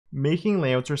making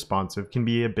layouts responsive can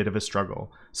be a bit of a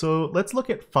struggle. So let's look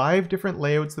at 5 different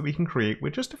layouts that we can create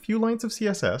with just a few lines of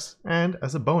CSS, and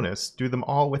as a bonus, do them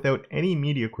all without any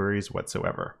media queries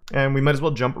whatsoever. And we might as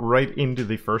well jump right into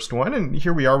the first one, and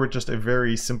here we are with just a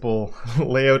very simple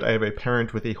layout. I have a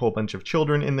parent with a whole bunch of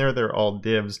children in there. They're all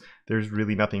divs. There's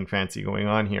really nothing fancy going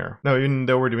on here. Now, even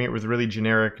though we're doing it with really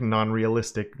generic,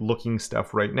 non-realistic looking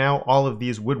stuff right now, all of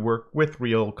these would work with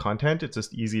real content. It's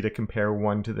just easy to compare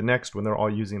one to the next when they're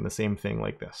all using the same thing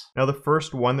like this. Now, the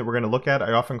first one that we're going to look at,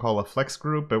 I often call a flex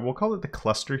group, but we'll call it the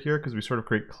cluster here because we sort of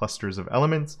create clusters of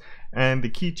elements. And the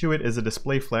key to it is a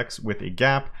display flex with a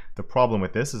gap. The problem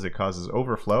with this is it causes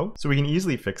overflow. So we can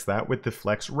easily fix that with the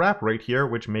flex wrap right here,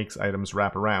 which makes items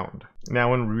wrap around.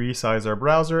 Now, when we resize our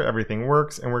browser, everything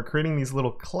works, and we're creating these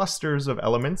little clusters of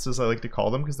elements, as I like to call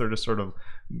them, because they're just sort of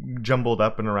jumbled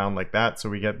up and around like that. So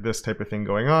we get this type of thing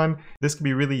going on. This can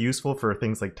be really useful for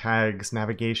things like tags,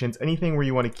 navigations, anything where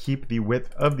you want to keep the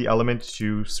width of the element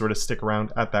to sort of stick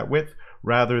around at that width,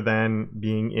 rather than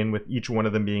being in with each one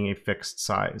of them being a fixed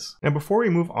size. And before we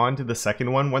move on to the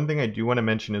second one thing I do want to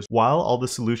mention is while all the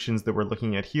solutions that we're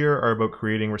looking at here are about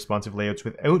creating responsive layouts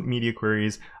without media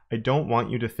queries, I don't want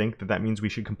you to think that that means we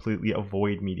should completely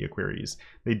avoid media queries.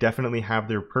 They definitely have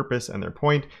their purpose and their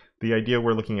point. The idea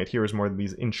we're looking at here is more of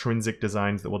these intrinsic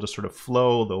designs that will just sort of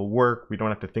flow, they'll work, we don't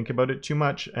have to think about it too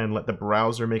much, and let the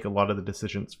browser make a lot of the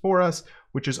decisions for us,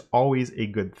 which is always a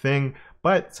good thing.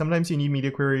 But sometimes you need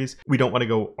media queries. We don't want to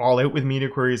go all out with media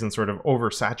queries and sort of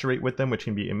oversaturate with them, which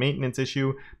can be a maintenance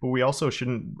issue, but we also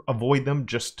shouldn't avoid them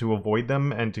just to avoid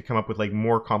them and to come up with like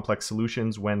more complex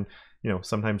solutions when, you know,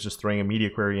 sometimes just throwing a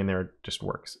media query in there just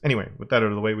works. Anyway, with that out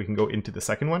of the way, we can go into the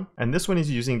second one. And this one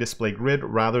is using display grid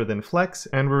rather than flex.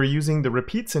 And we're using the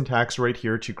repeat syntax right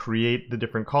here to create the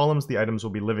different columns the items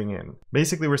will be living in.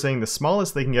 Basically, we're saying the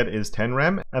smallest they can get is 10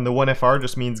 rem, and the 1FR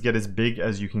just means get as big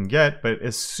as you can get. But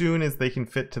as soon as they can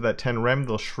fit to that 10 rem,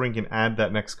 they'll shrink and add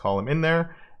that next column in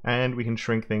there. And we can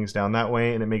shrink things down that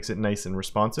way, and it makes it nice and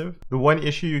responsive. The one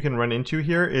issue you can run into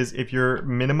here is if your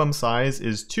minimum size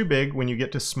is too big, when you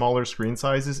get to smaller screen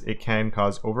sizes, it can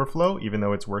cause overflow, even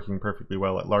though it's working perfectly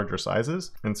well at larger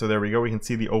sizes. And so there we go, we can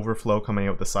see the overflow coming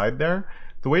out the side there.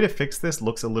 The way to fix this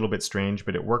looks a little bit strange,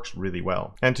 but it works really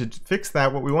well. And to fix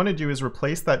that, what we want to do is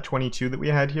replace that 22 that we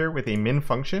had here with a min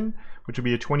function, which will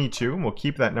be a 22, and we'll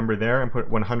keep that number there and put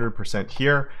 100%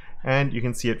 here. And you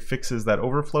can see it fixes that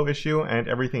overflow issue, and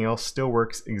everything else still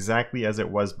works exactly as it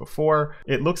was before.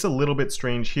 It looks a little bit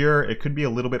strange here. It could be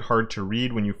a little bit hard to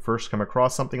read when you first come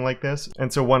across something like this.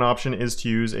 And so one option is to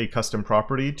use a custom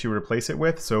property to replace it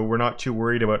with. So we're not too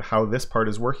worried about how this part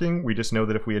is working. We just know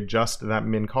that if we adjust that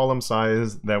min column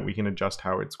size, that we can adjust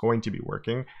how it's going to be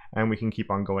working, and we can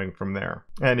keep on going from there.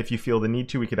 And if you feel the need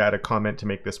to, we could add a comment to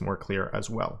make this more clear as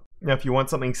well. Now, if you want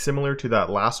something similar to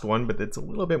that last one, but it's a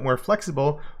little bit more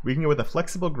flexible, we can go with a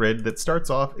flexible grid that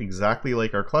starts off exactly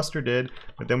like our cluster did,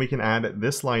 but then we can add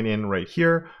this line in right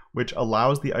here, which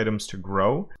allows the items to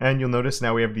grow. And you'll notice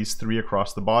now we have these 3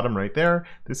 across the bottom right there.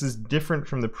 This is different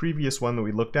from the previous one that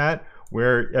we looked at,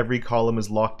 where every column is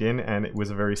locked in and it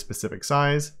was a very specific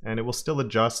size, and it will still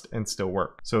adjust and still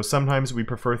work. So sometimes we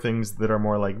prefer things that are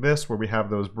more like this, where we have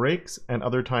those breaks, and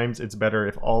other times it's better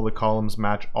if all the columns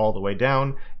match all the way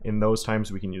down. In those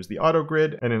times we can use the auto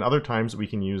grid, and in other times we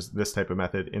can use this type of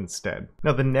method instead.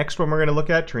 Now the next one we're going to look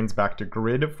at turns back to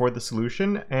grid for the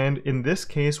solution, and in this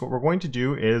case what we're going to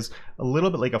do is a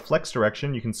little bit like a flex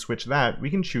direction. You can switch that.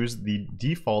 We can choose the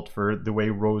default for the way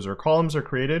rows or columns are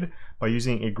created by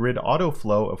using a grid auto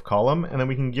flow of column, and then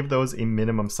we can give those a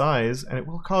minimum size, and it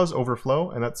will cause overflow,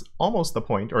 and that's almost the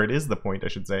point, or it is the point I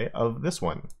should say, of this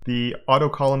one. The auto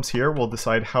columns here will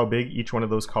decide how big each one of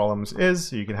those columns is,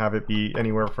 so you can have it be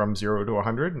anywhere from 0 to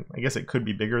 100. I guess it could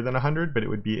be bigger than 100, but it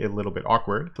would be a little bit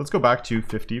awkward. So let's go back to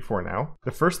 50 for now. The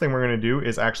first thing we're going to do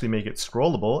is actually make it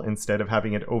scrollable instead of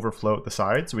having it overflow at the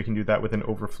side, so we can do that with an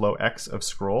overflow X of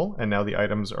scroll, and now the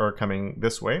items are coming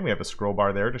this way. We have a scroll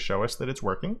bar there to show us that it's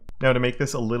working. Now to make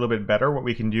this a little bit better, what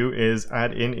we can do is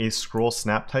add in a scroll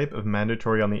snap type of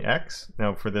mandatory on the X.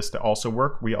 Now for this to also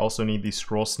work, we also need the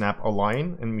scroll snap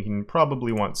align, and we can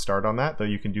probably want start on that, though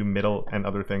you can do middle and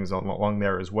other things along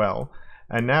there as well.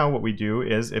 And now what we do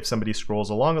is if somebody scrolls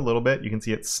along a little bit, you can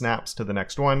see it snaps to the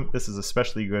next one. This is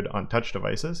especially good on touch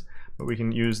devices, but we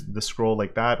can use the scroll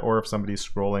like that, or if somebody's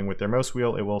scrolling with their mouse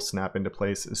wheel, it will snap into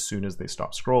place as soon as they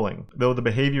stop scrolling. Though the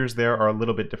behaviors there are a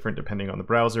little bit different depending on the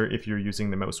browser if you're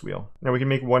using the mouse wheel. Now we can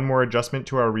make one more adjustment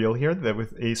to our reel here, that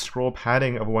with a scroll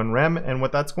padding of 1 rem, and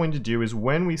what that's going to do is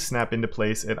when we snap into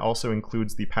place, it also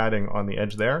includes the padding on the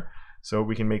edge there. So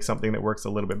we can make something that works a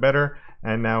little bit better.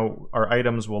 And now our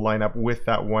items will line up with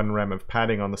that 1 rem of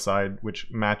padding on the side, which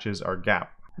matches our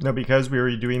gap. Now, because we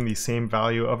are doing the same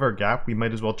value of our gap, we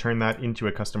might as well turn that into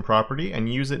a custom property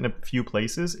and use it in a few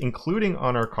places, including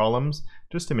on our columns,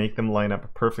 just to make them line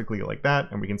up perfectly like that.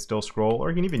 And we can still scroll, or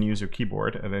you can even use your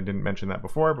keyboard. And I didn't mention that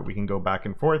before, but we can go back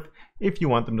and forth if you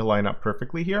want them to line up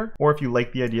perfectly here. Or if you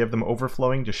like the idea of them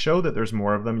overflowing to show that there's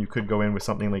more of them, you could go in with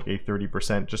something like a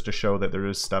 30% just to show that there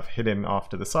is stuff hidden off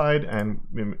to the side, and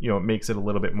it makes it a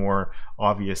little bit more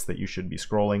obvious that you should be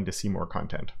scrolling to see more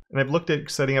content. And I've looked at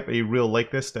setting up a reel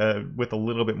like this with a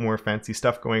little bit more fancy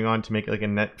stuff going on to make it like a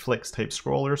Netflix type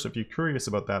scroller. So if you're curious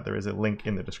about that, there is a link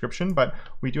in the description, but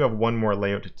we do have one more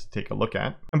layout to take a look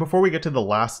at. And before we get to the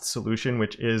last solution,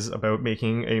 which is about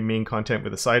making a main content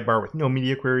with a sidebar with no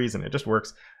media queries and it just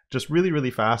works, just really,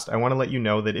 really fast, I want to let you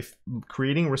know that if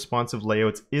creating responsive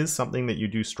layouts is something that you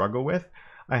do struggle with,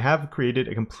 I have created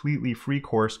a completely free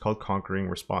course called Conquering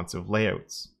Responsive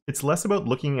Layouts. It's less about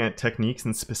looking at techniques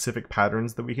and specific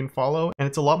patterns that we can follow, and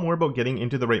it's a lot more about getting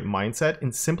into the right mindset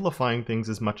and simplifying things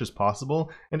as much as possible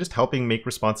and just helping make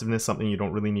responsiveness something you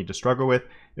don't really need to struggle with.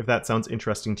 If that sounds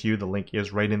interesting to you, the link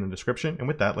is right in the description. And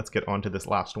with that, let's get on to this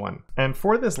last one. And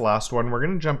for this last one, we're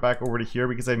going to jump back over to here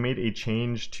because I made a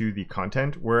change to the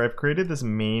content where I've created this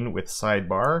main with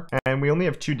sidebar, and we only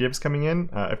have 2 divs coming in.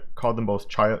 I've called them both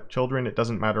children. It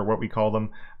doesn't matter what we call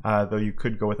them, though you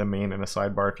could go with a main and a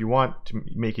sidebar if you want to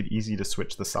make it easy to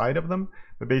switch the side of them.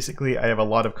 But basically I have a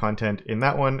lot of content in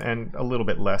that one and a little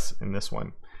bit less in this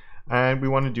one. And we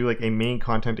want to do like a main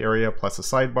content area plus a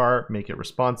sidebar, make it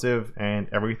responsive and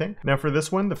everything. Now for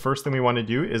this one, the first thing we want to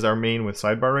do is our main with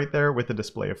sidebar right there with the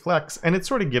display of flex, and it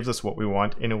sort of gives us what we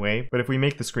want in a way. But if we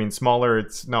make the screen smaller,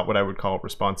 it's not what I would call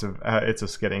responsive. It's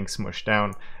just getting smushed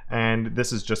down. And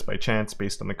this is just by chance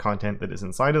based on the content that is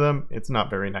inside of them. It's not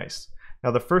very nice. Now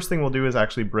the first thing we'll do is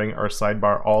actually bring our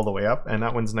sidebar all the way up, and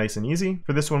that one's nice and easy.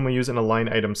 For this one, we use an align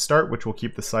item start, which will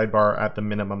keep the sidebar at the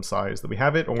minimum size that we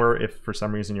have it, or if for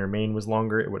some reason your main was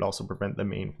longer, it would also prevent the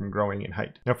main from growing in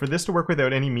height. Now for this to work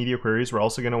without any media queries, we're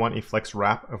also going to want a flex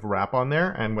wrap of wrap on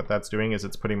there, and what that's doing is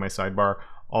it's putting my sidebar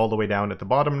all the way down at the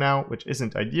bottom now, which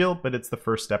isn't ideal, but it's the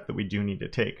first step that we do need to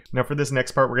take. Now for this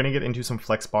next part, we're going to get into some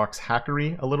Flexbox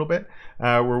hackery a little bit,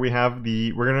 where we're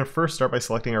going to first start by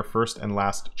selecting our first and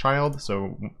last child.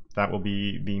 So that will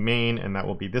be the main, and that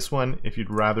will be this one. If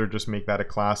you'd rather just make that a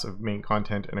class of main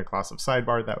content and a class of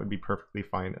sidebar, that would be perfectly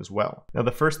fine as well. Now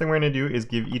the first thing we're going to do is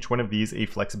give each one of these a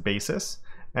flex basis.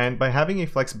 And by having a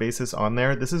flex basis on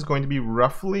there, this is going to be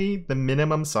roughly the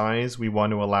minimum size we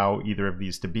want to allow either of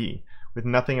these to be. With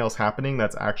nothing else happening,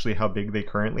 that's actually how big they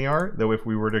currently are. Though if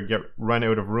we were to run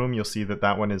out of room, you'll see that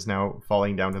that one is now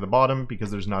falling down to the bottom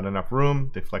because there's not enough room.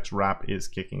 The flex wrap is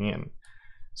kicking in.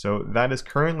 So that is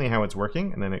currently how it's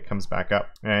working, and then it comes back up.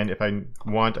 And if I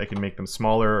want, I can make them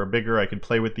smaller or bigger. I could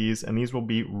play with these, and these will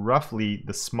be roughly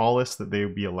the smallest that they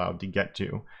would be allowed to get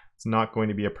to. It's not going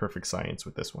to be a perfect science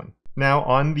with this one. Now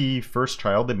on the first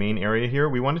child, the main area here,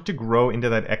 we want it to grow into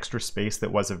that extra space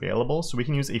that was available. So we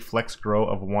can use a flex grow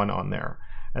of 1 on there.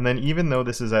 And then even though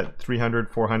this is at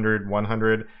 300, 400,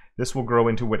 100, this will grow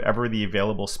into whatever the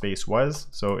available space was.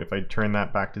 So if I turn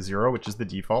that back to 0, which is the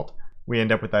default, we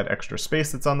end up with that extra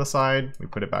space that's on the side. We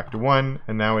put it back to 1,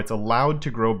 and now it's allowed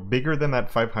to grow bigger than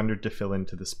that 500 to fill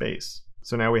into the space.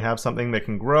 So now we have something that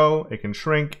can grow, it can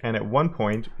shrink, and at one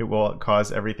point it will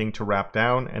cause everything to wrap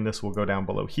down, and this will go down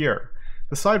below here.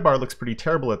 The sidebar looks pretty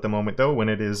terrible at the moment though, when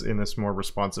it is in this more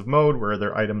responsive mode where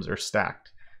their items are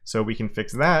stacked. So we can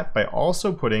fix that by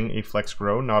also putting a flex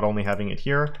grow, not only having it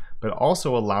here, but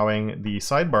also allowing the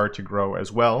sidebar to grow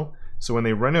as well. So when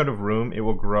they run out of room, it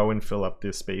will grow and fill up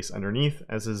this space underneath,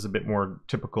 as is a bit more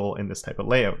typical in this type of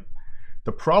layout.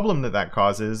 The problem that that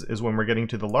causes is when we're getting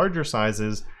to the larger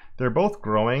sizes, they're both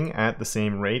growing at the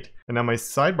same rate, and now my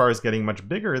sidebar is getting much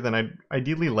bigger than I'd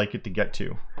ideally like it to get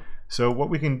to. So what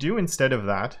we can do instead of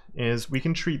that is we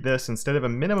can treat this, instead of a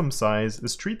minimum size,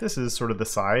 treat this as sort of the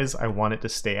size I want it to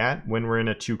stay at when we're in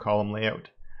a 2-column layout.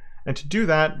 And to do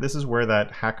that, this is where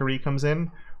that hackery comes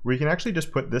in, where you can actually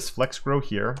just put this flex grow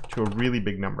here to a really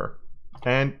big number.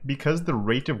 And because the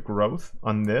rate of growth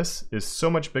on this is so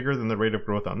much bigger than the rate of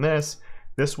growth on this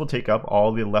will take up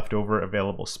all the leftover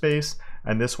available space,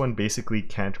 and this one basically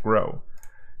can't grow.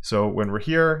 So when we're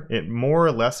here, it more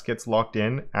or less gets locked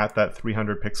in at that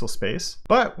 300 pixel space.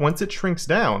 But once it shrinks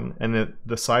down and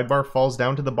the sidebar falls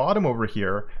down to the bottom over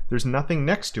here, there's nothing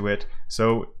next to it.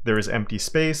 So there is empty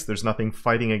space. There's nothing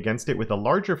fighting against it with a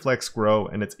larger flex grow,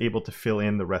 and it's able to fill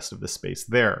in the rest of the space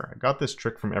there. I got this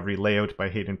trick from Every Layout by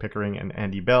Hayden Pickering and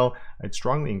Andy Bell. I'd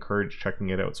strongly encourage checking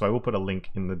it out. So I will put a link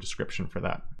in the description for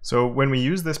that. So when we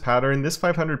use this pattern, this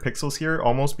 500 pixels here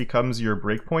almost becomes your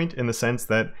breakpoint in the sense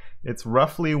that it's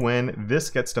roughly when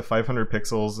this gets to 500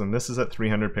 pixels and this is at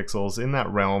 300 pixels, in that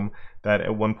realm, that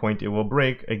at one point it will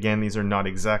break. Again, these are not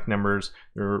exact numbers.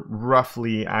 They're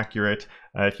roughly accurate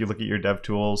if you look at your dev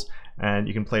tools, and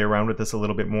you can play around with this a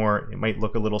little bit more. It might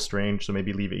look a little strange, so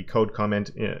maybe leave a code comment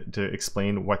to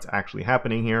explain what's actually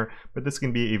happening here, but this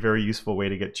can be a very useful way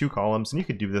to get 2 columns, and you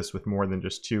could do this with more than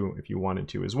just 2 if you wanted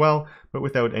to as well, but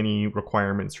without any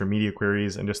requirements for media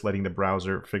queries and just letting the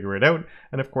browser figure it out.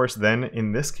 And of course then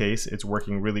in this case it's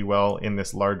working really well in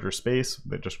this larger space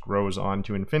that just grows on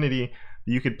to infinity.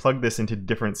 You could plug this into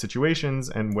different situations,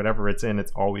 and whatever it's in,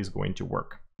 it's always going to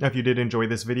work. Now, if you did enjoy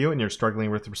this video and you're struggling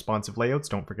with responsive layouts,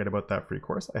 don't forget about that free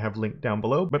course I have linked down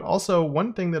below. But also,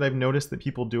 one thing that I've noticed that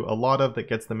people do a lot of that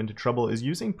gets them into trouble is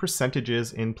using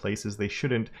percentages in places they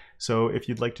shouldn't. So if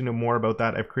you'd like to know more about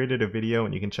that, I've created a video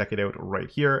and you can check it out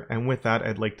right here. And with that,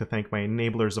 I'd like to thank my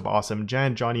enablers of awesome,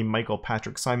 Jan, Johnny, Michael,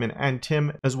 Patrick, Simon, and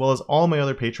Tim, as well as all my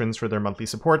other patrons for their monthly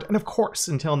support. And of course,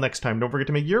 until next time, don't forget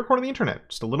to make your corner of the internet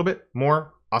just a little bit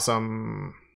more awesome.